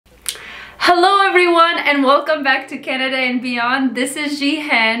Hello everyone and welcome back to Canada and Beyond. This is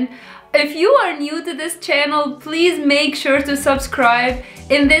Jihen. If you are new to this channel, please make sure to subscribe.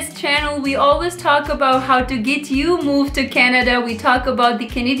 In this channel, we always talk about how to get you moved to Canada. We talk about the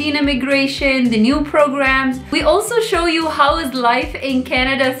Canadian immigration, the new programs. We also show you how is life in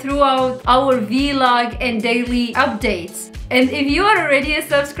Canada throughout our vlog and daily updates. And if you are already a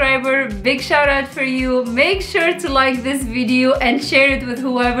subscriber, big shout out for you. Make sure to like this video and share it with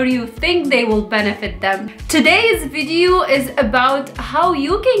whoever you think they will benefit them. Today's video is about how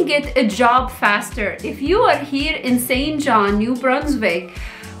you can get a job faster. If you are here in St. John, New Brunswick,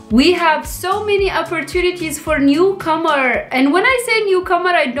 we have so many opportunities for newcomer. And when I say newcomer,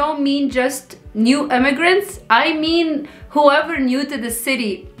 I don't mean just new immigrants. I mean whoever new to the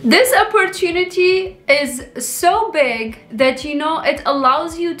city. This opportunity is so big that it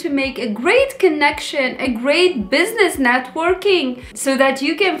allows you to make a great connection, a great business networking, so that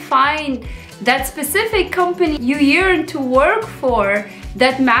you can find that specific company you yearn to work for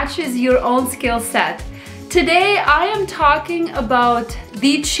that matches your own skill set. Today I am talking about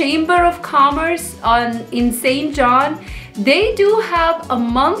the Chamber of Commerce in St. John. They do have a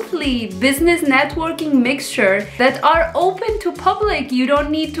monthly business networking mixture that are open to public. You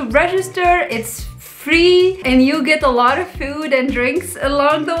don't need to register, it's free, and you get a lot of food and drinks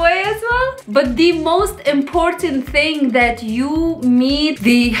along the way as well. But the most important thing, that you meet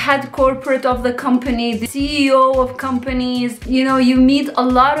the head corporate of the company, the CEO of companies, you meet a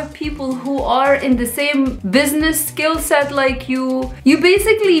lot of people who are in the same business skill set like you. You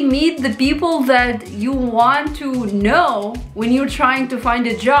basically meet the people that you want to know when you're trying to find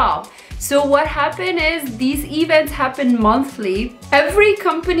a job. So what happened is these events happen monthly. Every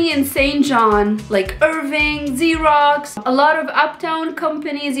company in St. John, like Irving, Xerox, a lot of uptown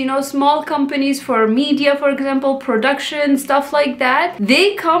companies, small companies for media, for example, production, stuff like that,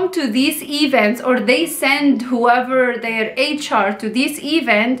 they come to these events, or they send whoever their HR to this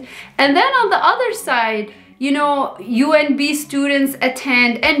event. And then on the other side, UNB students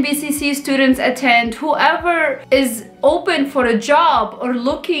attend, NBCC students attend, whoever is open for a job or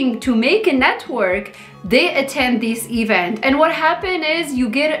looking to make a network, they attend this event. And what happened is you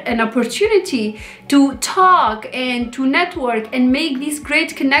get an opportunity to talk and to network and make this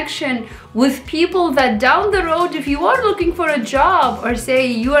great connection with people that down the road, if you are looking for a job, or say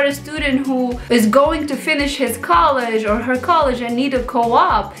you are a student who is going to finish his college or her college and need a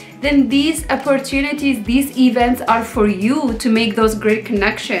co-op, then these opportunities, these events are for you to make those great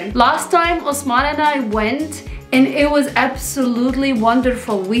connections. Last time Usman and I went, and it was absolutely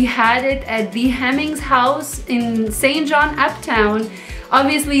wonderful. We had it at the Hemmings house in St. John Uptown.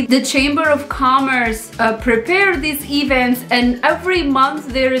 Obviously, the Chamber of Commerce prepare these events, and every month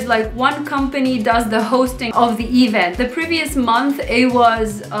there is like one company does the hosting of the event. The previous month it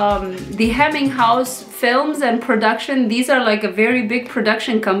was the Hemming House Films and Production. These are like a very big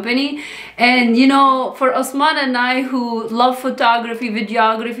production company. And for Usman and I, who love photography,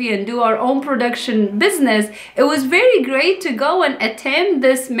 videography, and do our own production business, it was very great to go and attend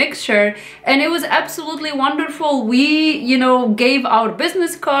this mixture. And it was absolutely wonderful. We, gave our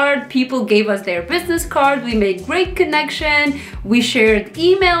business card, people gave us their business card, we made great connection, we shared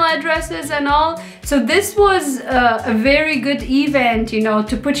email addresses and all. So this was a very good event,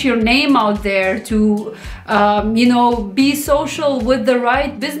 to put your name out there, to be social with the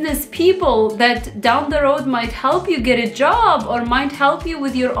right business people that down the road might help you get a job, or might help you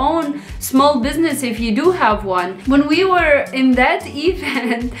with your own small business if you do have one. When we were in that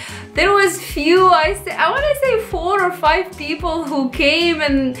event, there was I want to say 4 or 5 people who came,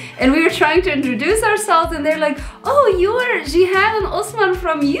 and we were trying to introduce ourselves, and they're like, "Oh, you are Jihen and Usman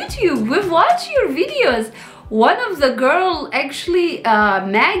from YouTube. We've watched your videos." One of the girl, actually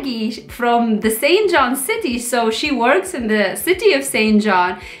Maggie from the St. John city, so she works in the city of St.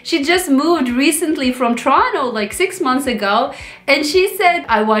 John. She just moved recently from Toronto like 6 months ago, and she said,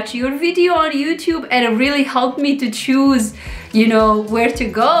 "I watched your video on YouTube and it really helped me to choose, where to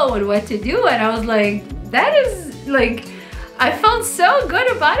go and what to do." And I was like, that is like, I felt so good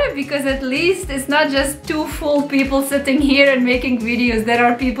about it, because at least it's not just 2 full people sitting here and making videos. There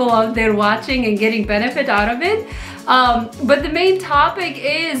are people out there watching and getting benefit out of it. But the main topic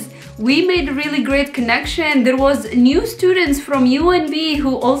is, we made a really great connection. There was new students from UNB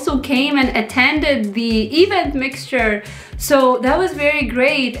who also came and attended the event mixture. So that was very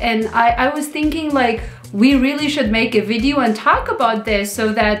great. And I was thinking, like, we really should make a video and talk about this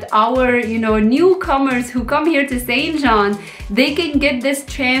so that our, you know, newcomers who come here to St. John, they can get this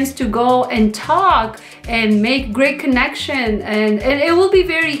chance to go and talk and make great connection, and it will be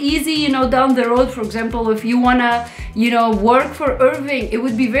very easy, you know, down the road. For example, if you wanna, you know, work for Irving, it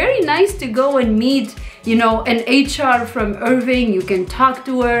would be very nice to go and meet, you know, an HR from Irving. You can talk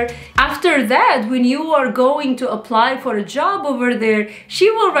to her. After that, when you are going to apply for a job over there,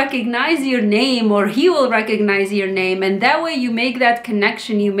 she will recognize your name, or he will recognize your name, and that way you make that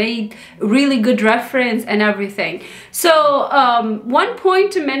connection, you made really good reference and everything. So one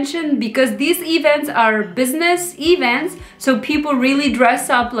point to mention, because these events are business events, so people really dress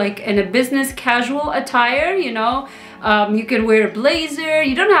up like in a business casual attire, you know. You can wear a blazer.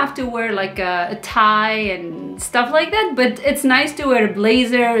 You don't have to wear like a tie and stuff like that, but it's nice to wear a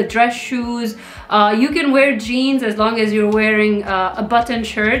blazer, dress shoes. You can wear jeans as long as you're wearing a button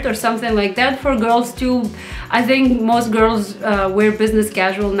shirt or something like that. For girls too, I think most girls wear business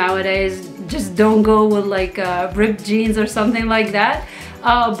casual nowadays. Just don't go with like ripped jeans or something like that.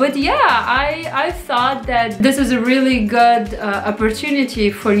 But yeah, I thought that this is a really good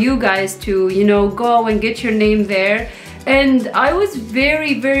opportunity for you guys to, you know, go and get your name there. And I was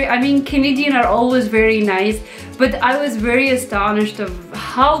very, I mean, Canadians are always very nice, but I was very astonished of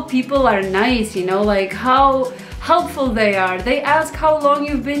how people are nice, you know, like how helpful they are. They ask how long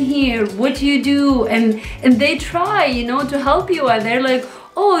you've been here, what you do, and they try, you know, to help you. And they're like,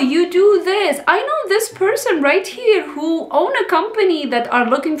 oh, you do this. I know this person right here who own a company that are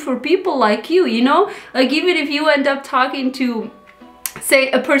looking for people like you know? Like, even if you end up talking to,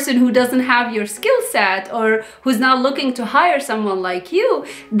 say, a person who doesn't have your skill set or who's not looking to hire someone like you,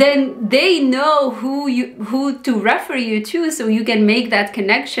 then they know who to refer you to, so you can make that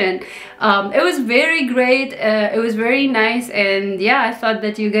connection. It was very great. It was very nice, and yeah, I thought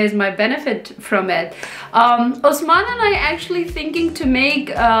that you guys might benefit from it. Osman and I actually thinking to make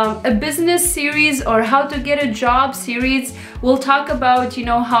a business series or how to get a job series. We'll talk about, you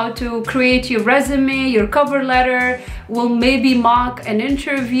know, how to create your resume, your cover letter. We'll maybe mock an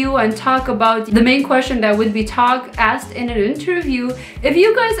interview and talk about the main question that would be asked in an interview. If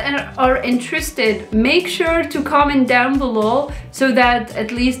you guys are interested, make sure to comment down below so that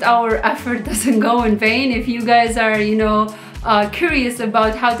at least our effort doesn't go in vain. If you guys are, you know, curious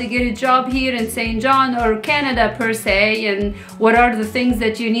about how to get a job here in St. John or Canada per se, and what are the things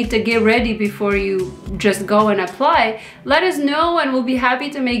that you need to get ready before you just go and apply, let us know and we'll be happy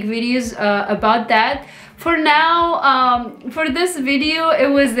to make videos about that. For now, for this video, it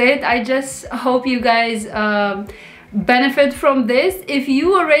was it. I just hope you guys benefit from this. If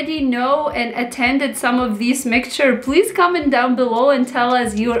you already know and attended some of these mixture, please comment down below and tell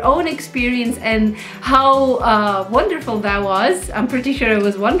us your own experience and how wonderful that was. I'm pretty sure it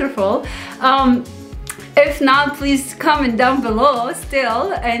was wonderful. If not, please comment down below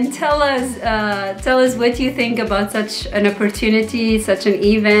still and tell us what you think about such an opportunity, such an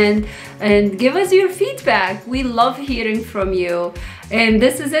event, and give us your feedback. We love hearing from you. And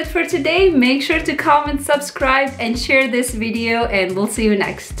this is it for today. Make sure to comment, subscribe, and share this video, and we'll see you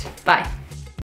next. Bye.